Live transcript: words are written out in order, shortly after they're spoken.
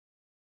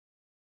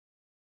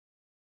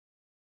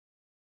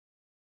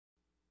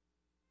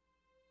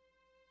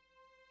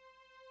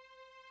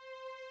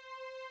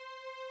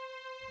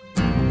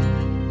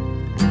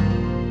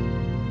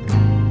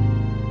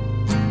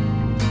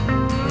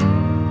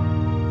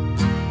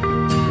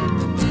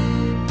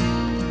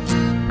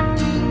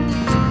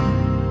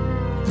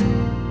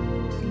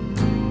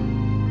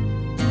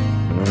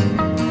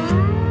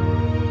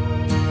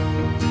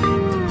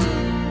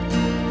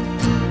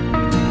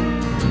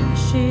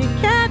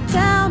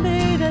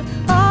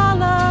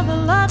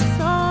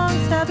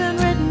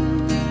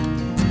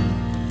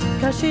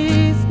'cause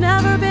she's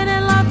never been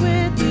in love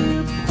with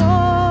you before.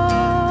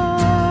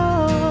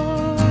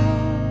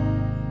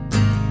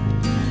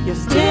 Your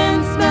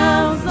skin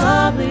smells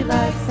lovely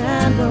like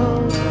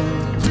sandalwood.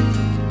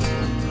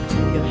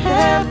 Your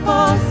hair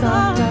falls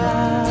soft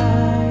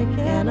like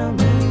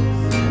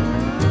animals.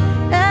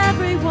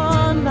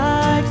 Everyone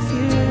likes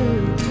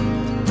you.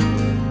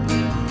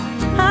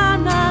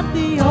 I'm not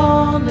the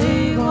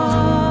only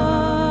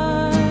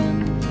one.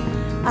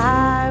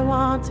 I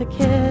want to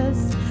kiss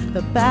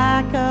the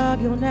back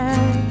of your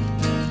neck,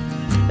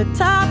 the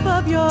top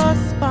of your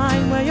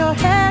spine where your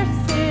hair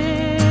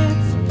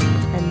sits,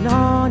 and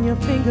on your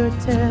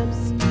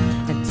fingertips,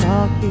 and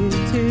talk you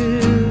to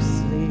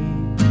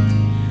sleep.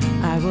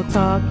 I will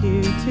talk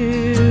you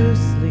to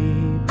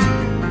sleep,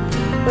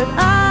 but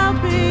I'll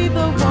be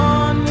the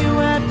one you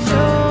have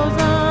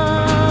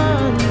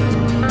chosen.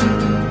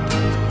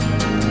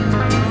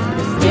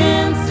 Your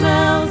skin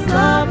smells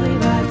lovely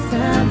like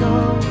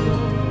sandalwood.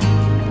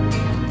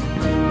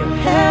 Your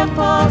hair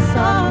falls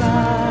soft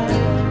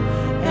like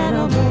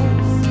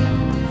animals.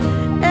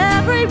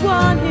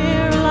 Everyone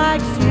here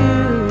likes you.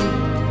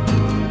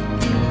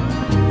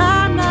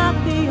 I'm not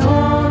the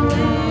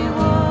only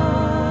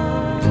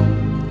one.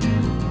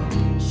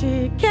 She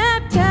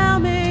can't tell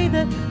me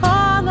that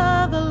all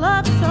of the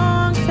love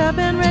songs have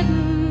been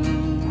written,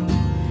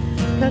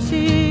 'cause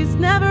she's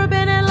never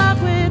been in love